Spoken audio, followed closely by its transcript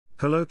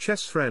Hello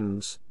chess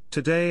friends,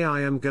 today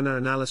I am gonna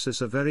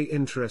analysis a very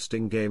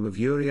interesting game of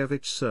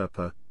Yuryevich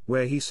Serper,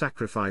 where he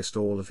sacrificed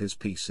all of his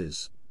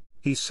pieces.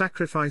 He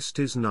sacrificed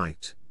his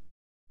knight.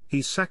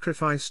 He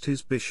sacrificed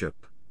his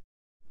bishop.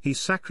 He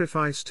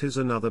sacrificed his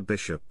another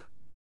bishop.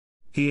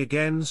 He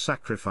again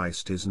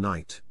sacrificed his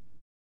knight.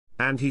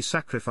 And he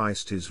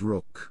sacrificed his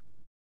rook.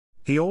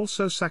 He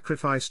also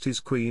sacrificed his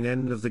queen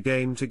end of the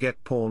game to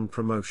get pawn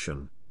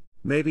promotion.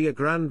 Maybe a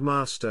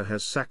grandmaster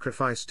has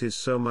sacrificed his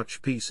so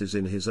much pieces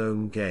in his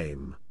own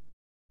game.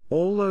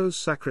 All those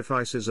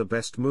sacrifices are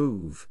best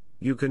move,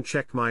 you can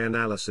check my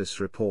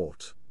analysis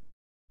report.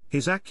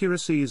 His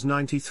accuracy is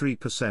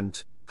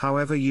 93%,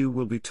 however you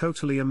will be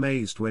totally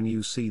amazed when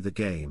you see the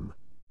game.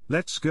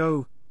 Let's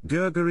go.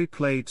 Grigory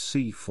played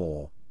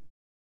c4.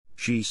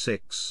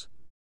 g6.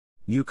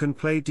 You can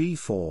play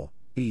d4,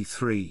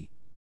 e3.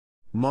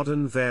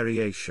 Modern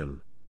variation.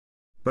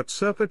 But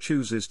Serper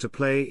chooses to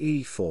play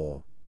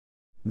e4.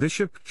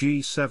 Bishop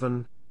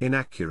g7,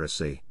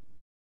 inaccuracy.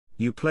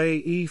 You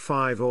play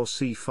e5 or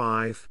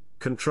c5,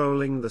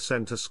 controlling the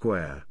center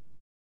square.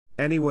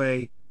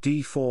 Anyway,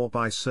 d4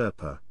 by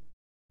Serper.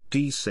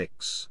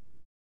 d6.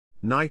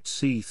 Knight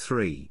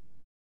c3.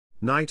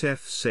 Knight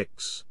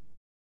f6.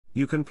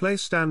 You can play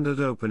standard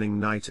opening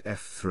knight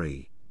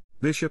f3.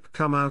 Bishop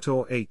come out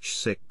or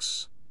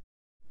h6.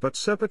 But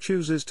Serper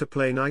chooses to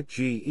play knight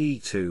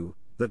ge2,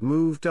 that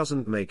move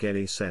doesn't make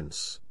any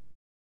sense.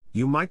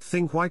 You might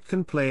think white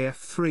can play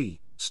f3,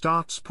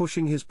 starts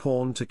pushing his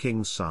pawn to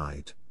king's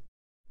side.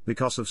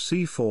 Because of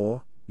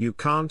c4, you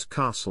can't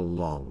castle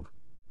long.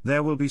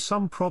 There will be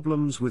some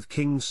problems with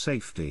king's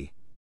safety.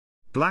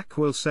 Black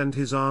will send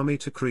his army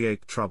to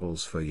create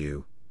troubles for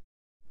you.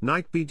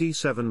 Knight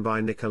bd7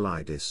 by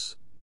Nikolaidis.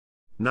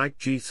 Knight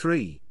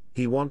g3,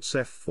 he wants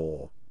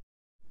f4.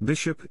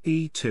 Bishop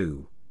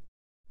e2.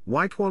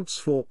 White wants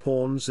 4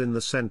 pawns in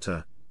the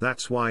center,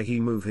 that's why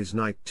he move his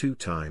knight 2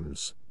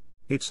 times.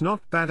 It's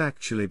not bad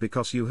actually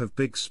because you have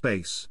big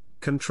space,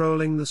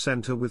 controlling the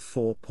center with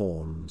 4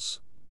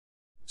 pawns.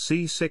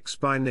 c6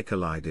 by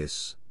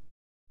Nikolaidis.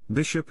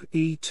 Bishop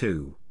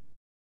e2.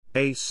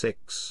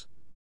 a6.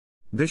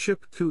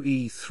 Bishop to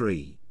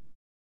e3.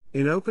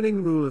 In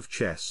opening rule of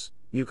chess,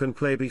 you can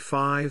play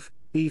b5,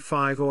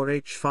 e5 or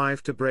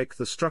h5 to break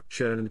the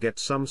structure and get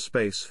some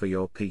space for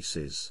your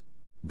pieces.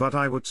 But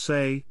I would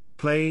say,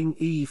 playing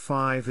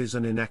e5 is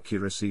an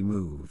inaccuracy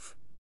move.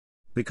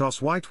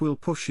 Because white will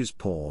push his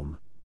pawn.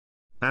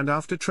 And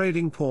after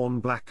trading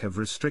pawn black have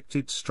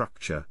restricted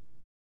structure.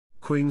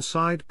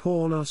 Queenside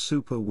pawn are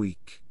super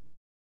weak.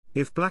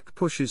 If black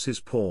pushes his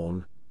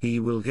pawn, he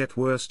will get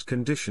worst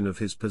condition of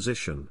his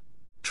position.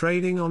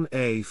 Trading on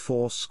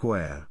a4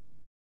 square.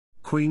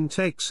 Queen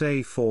takes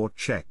a4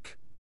 check.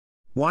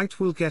 White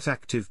will get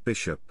active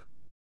bishop.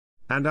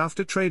 And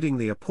after trading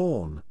the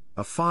pawn,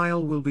 a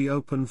file will be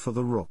open for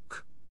the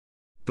rook.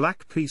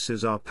 Black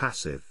pieces are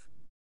passive.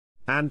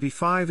 And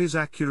b5 is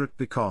accurate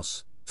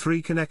because,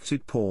 3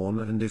 connected pawn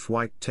and if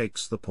white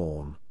takes the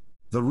pawn,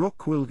 the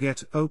rook will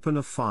get open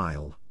a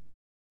file.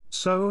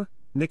 So,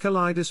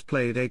 Nikolaidis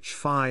played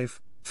h5,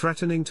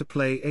 threatening to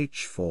play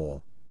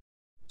h4.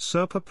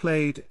 Serper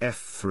played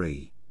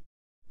f3.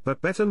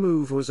 But better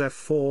move was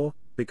f4,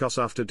 because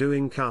after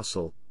doing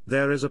castle,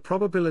 there is a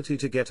probability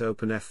to get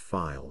open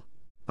f-file.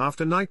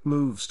 After knight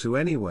moves to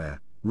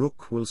anywhere,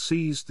 rook will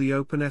seize the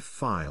open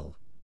f-file.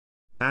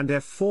 And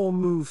f4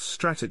 move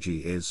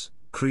strategy is,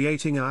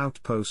 creating an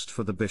outpost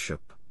for the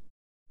bishop.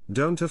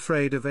 Don't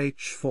afraid of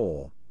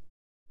h4.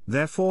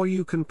 Therefore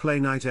you can play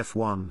knight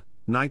f1,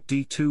 knight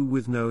d2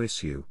 with no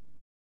issue.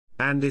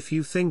 And if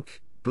you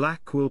think,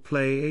 black will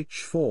play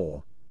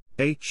h4,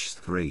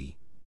 h3.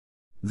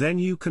 Then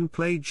you can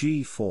play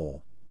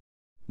g4.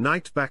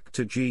 Knight back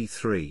to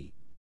g3.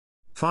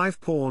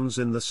 5 pawns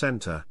in the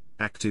center,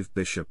 active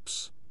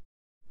bishops.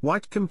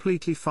 White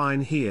completely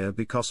fine here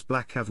because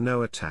black have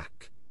no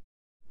attack.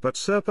 But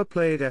Serper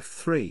played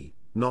f3,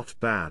 not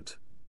bad.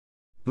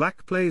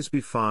 Black plays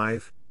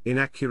b5,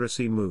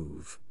 inaccuracy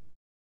move.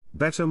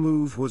 Better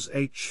move was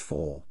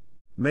h4,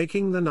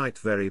 making the knight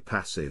very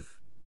passive.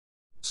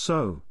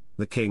 So,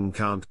 the king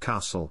can't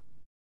castle.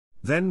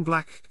 Then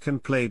black can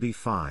play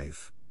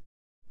b5.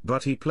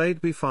 But he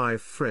played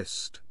b5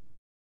 first.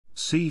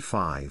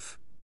 c5.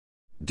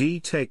 d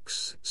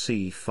takes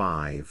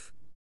c5.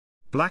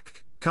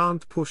 Black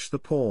can't push the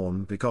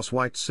pawn because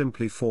white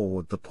simply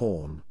forward the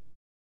pawn.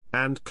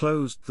 And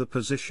closed the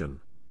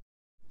position.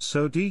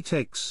 So d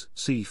takes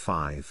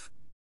c5.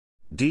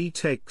 d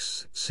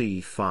takes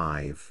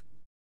c5.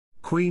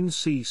 Queen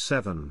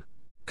c7,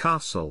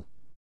 castle.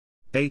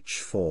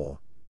 h4.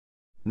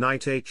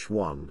 Knight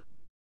h1.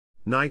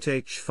 Knight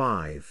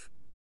h5.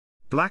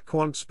 Black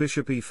wants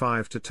bishop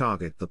e5 to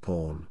target the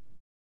pawn.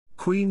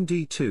 Queen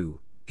d2,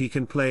 he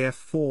can play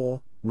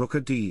f4, rook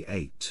a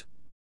d8.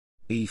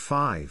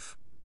 e5.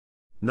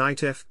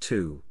 Knight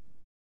f2.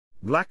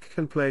 Black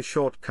can play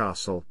short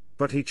castle,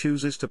 but he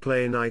chooses to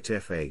play knight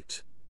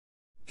f8.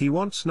 He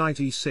wants knight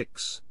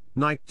e6,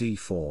 knight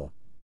d4.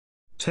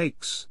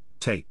 Takes.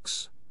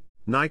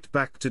 Knight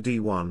back to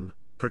d1,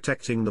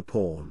 protecting the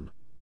pawn.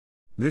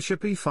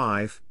 Bishop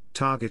e5,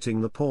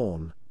 targeting the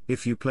pawn.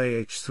 If you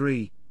play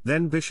h3,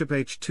 then bishop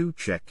h2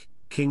 check,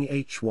 king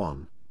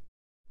h1.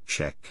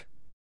 Check.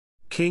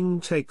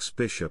 King takes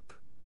bishop.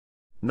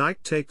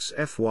 Knight takes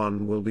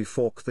f1 will be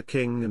fork the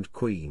king and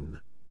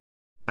queen.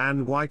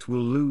 And white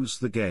will lose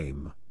the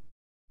game.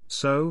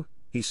 So,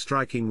 he's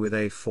striking with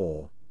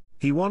a4.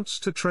 He wants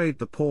to trade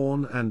the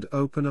pawn and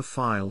open a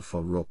file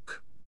for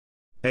rook.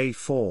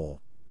 a4.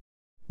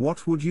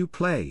 What would you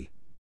play?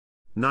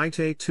 Knight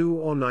a2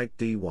 or knight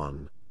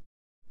d1?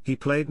 He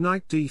played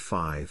knight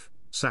d5,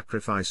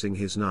 sacrificing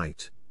his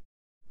knight.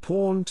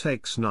 Pawn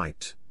takes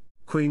knight.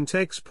 Queen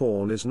takes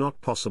pawn is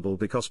not possible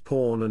because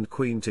pawn and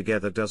queen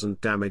together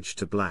doesn't damage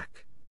to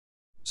black.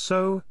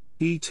 So,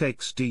 e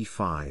takes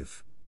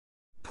d5.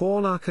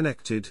 Pawn are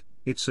connected,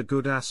 it's a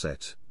good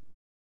asset.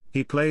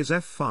 He plays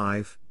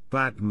f5,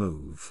 bad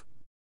move.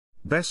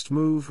 Best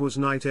move was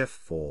knight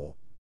f4.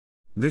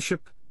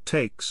 Bishop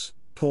takes,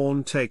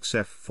 pawn takes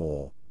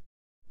f4.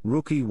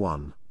 Rook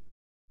e1.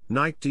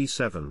 Knight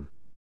d7.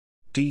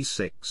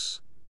 d6.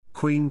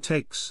 Queen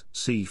takes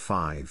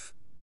c5.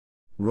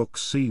 Rook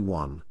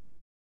c1.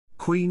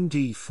 Queen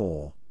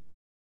d4.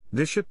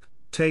 Bishop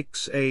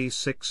takes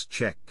a6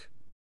 check.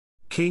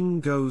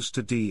 King goes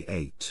to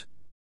d8.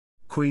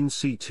 Queen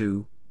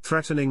c2,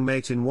 threatening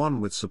mate in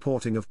 1 with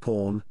supporting of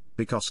pawn,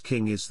 because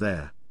king is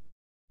there.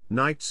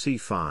 Knight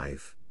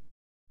c5.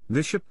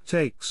 Bishop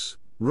takes,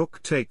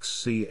 rook takes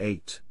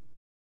c8.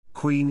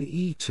 Queen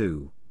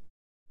e2.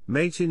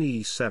 Mate in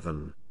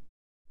e7.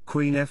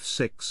 Queen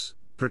f6,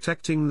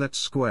 protecting that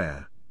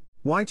square.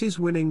 White is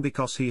winning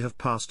because he have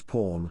passed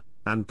pawn,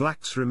 and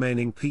black's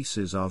remaining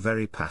pieces are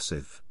very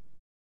passive.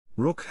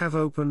 Rook have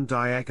open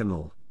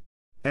diagonal.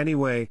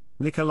 Anyway,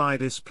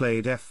 Nikolaidis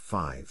played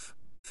f5.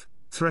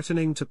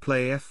 Threatening to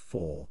play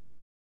f4.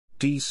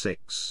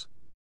 d6.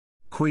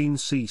 Queen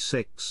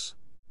c6.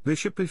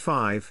 Bishop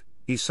e5,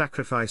 he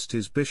sacrificed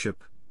his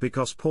bishop,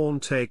 because pawn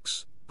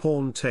takes,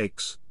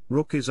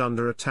 rook is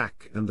under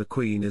attack and the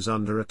queen is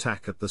under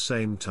attack at the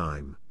same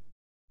time.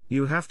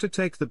 You have to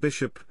take the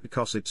bishop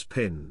because it's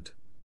pinned.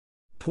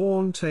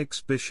 Pawn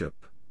takes bishop.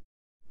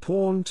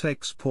 Pawn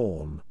takes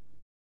pawn.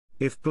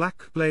 If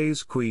black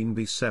plays queen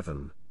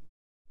b7.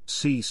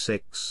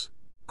 c6.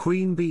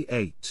 Queen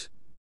b8.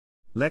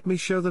 Let me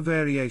show the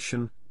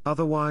variation,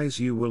 otherwise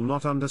you will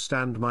not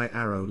understand my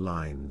arrow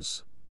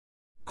lines.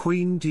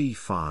 Queen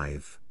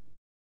d5.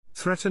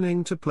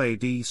 Threatening to play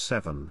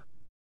d7.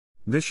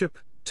 Bishop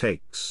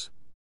takes.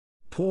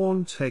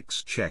 Pawn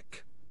takes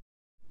check.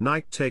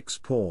 Knight takes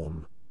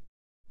pawn.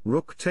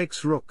 Rook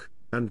takes rook,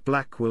 and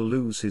black will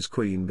lose his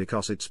queen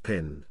because it's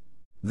pinned.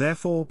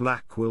 Therefore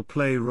black will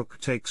play rook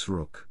takes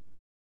rook.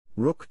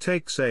 Rook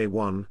takes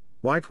a1,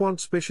 white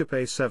wants bishop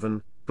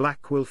a7,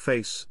 black will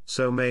face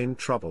so main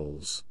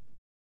troubles.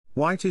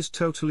 White is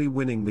totally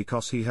winning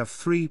because he have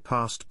 3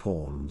 passed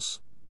pawns.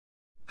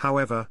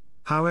 However,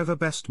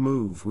 best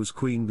move was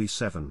queen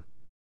b7.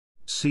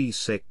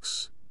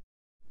 c6.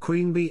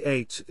 Queen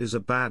b8 is a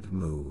bad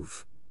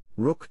move.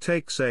 Rook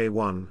takes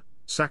a1,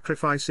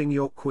 sacrificing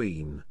your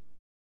queen.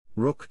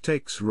 Rook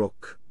takes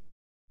rook.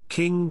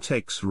 King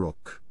takes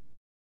rook.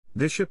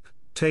 Bishop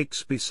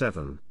takes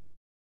b7.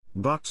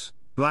 But,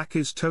 black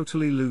is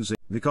totally losing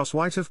because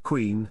white have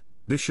queen,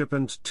 bishop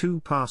and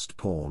 2 passed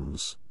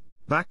pawns.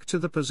 Back to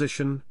the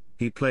position,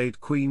 he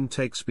played queen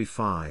takes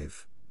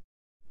b5.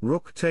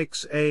 Rook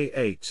takes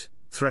a8,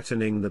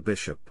 threatening the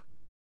bishop.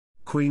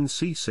 Queen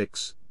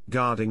c6,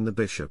 guarding the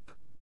bishop.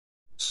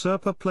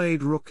 Serper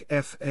played rook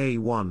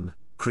fa1,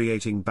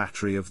 creating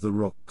battery of the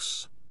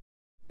rooks.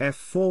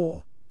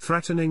 f4,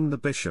 threatening the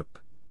bishop.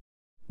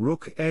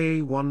 Rook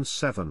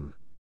a17.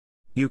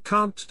 You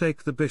can't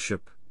take the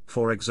bishop,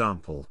 for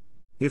example.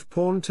 If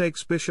pawn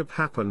takes bishop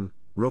happen,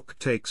 rook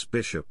takes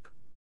bishop.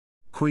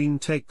 Queen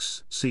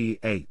takes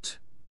c8.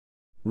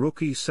 Rook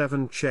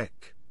e7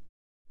 check.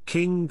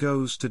 King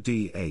goes to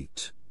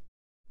d8.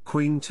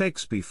 Queen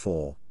takes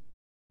b4.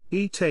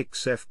 E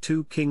takes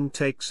f2, king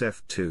takes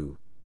f2.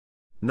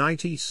 Knight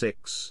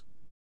e6.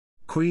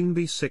 Queen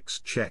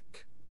b6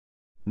 check.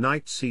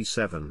 Knight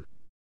c7.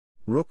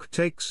 Rook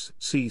takes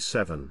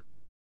c7.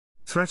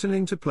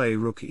 Threatening to play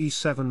rook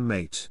e7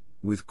 mate,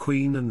 with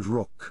queen and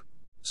rook.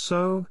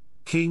 So,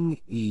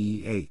 king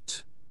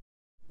e8.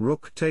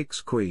 Rook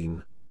takes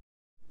queen.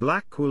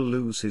 Black will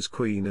lose his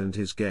queen and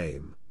his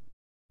game.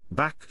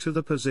 Back to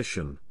the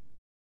position.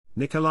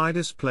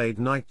 Nikolaidis played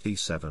knight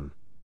d7.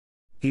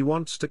 He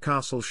wants to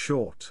castle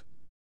short.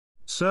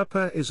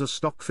 Serper is a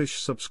Stockfish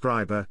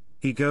subscriber,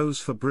 he goes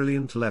for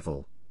brilliant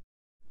level.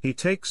 He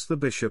takes the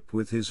bishop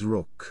with his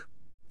rook.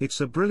 It's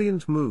a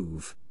brilliant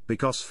move,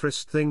 because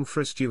first thing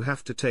first you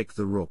have to take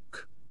the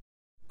rook.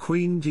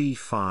 Queen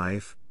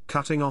d5,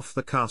 cutting off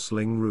the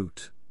castling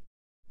route.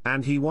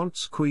 And he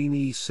wants queen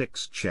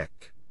e6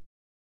 check.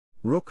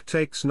 Rook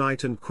takes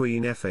knight and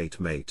queen f8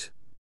 mate.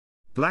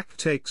 Black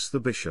takes the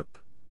bishop.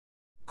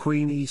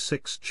 Queen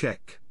e6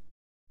 check.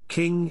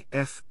 King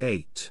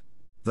f8.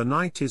 The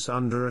knight is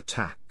under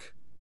attack.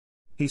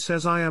 He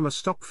says I am a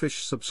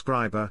Stockfish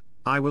subscriber,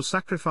 I will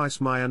sacrifice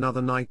my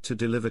another knight to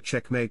deliver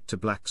checkmate to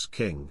black's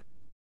king.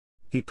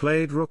 He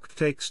played rook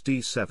takes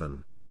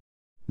d7.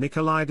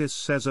 Nikolaidis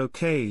says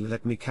okay,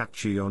 let me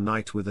capture your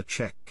knight with a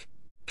check.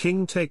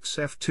 King takes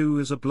f2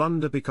 is a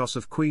blunder because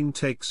of queen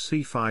takes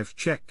c5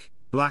 check.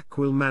 Black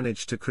will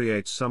manage to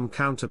create some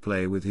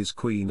counterplay with his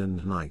queen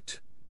and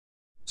knight.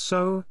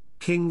 So,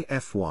 king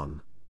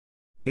f1.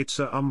 It's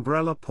a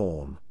umbrella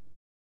pawn.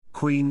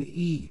 Queen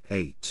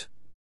e8.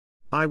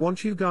 I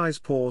want you guys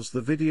pause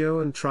the video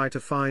and try to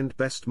find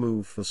best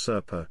move for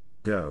Serper.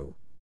 Go.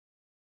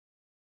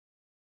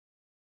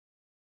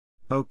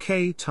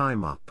 Okay,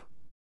 time up.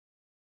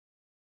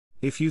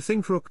 If you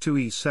think rook to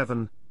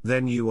e7,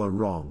 then you are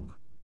wrong.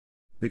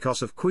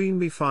 Because of queen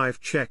b5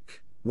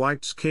 check,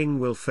 white's king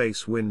will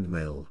face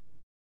windmill.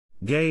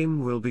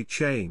 Game will be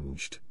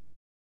changed.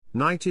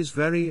 Knight is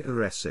very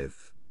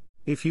aggressive.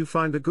 If you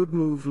find a good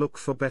move, look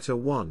for better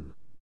one.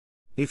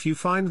 If you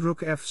find rook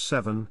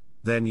f7,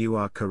 then you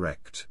are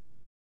correct.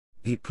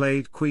 He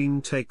played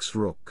queen takes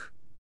rook.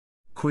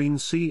 Queen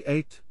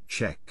c8,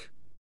 check.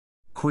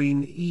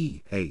 Queen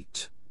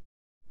e8.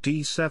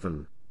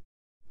 d7.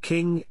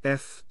 King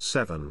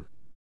f7.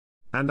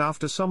 And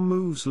after some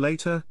moves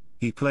later,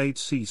 he played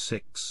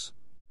c6.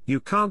 You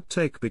can't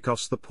take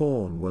because the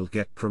pawn will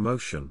get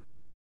promotion.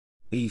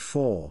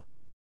 e4.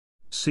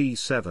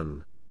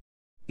 c7.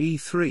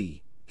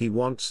 e3, he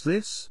wants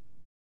this?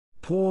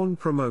 Pawn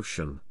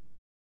promotion.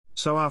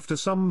 So after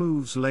some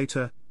moves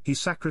later, he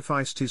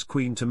sacrificed his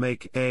queen to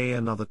make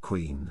another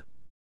queen.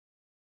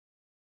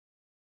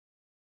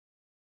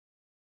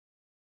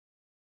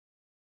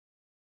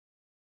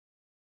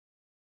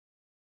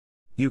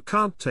 You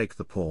can't take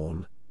the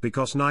pawn,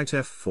 because knight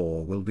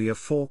f4 will be a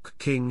fork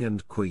king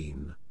and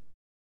queen.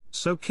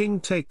 So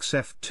king takes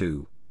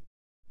f2.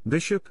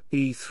 Bishop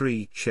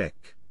e3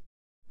 check.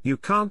 You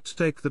can't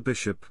take the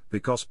bishop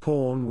because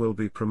pawn will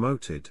be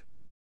promoted.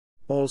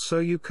 Also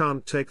you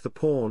can't take the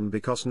pawn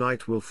because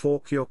knight will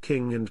fork your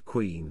king and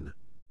queen.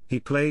 He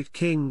played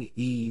king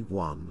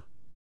e1.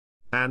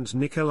 And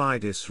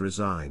Nikolaidis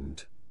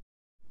resigned.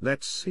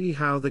 Let's see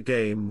how the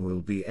game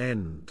will be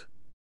end.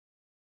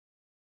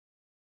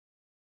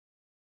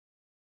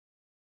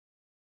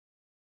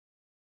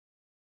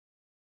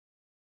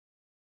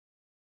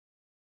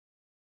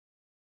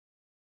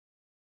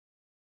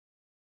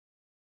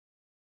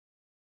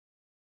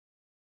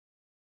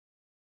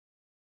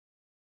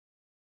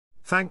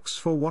 Thanks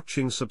for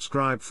watching,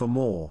 subscribe for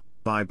more,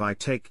 bye bye,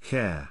 take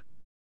care.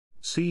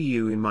 See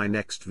you in my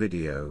next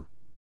video.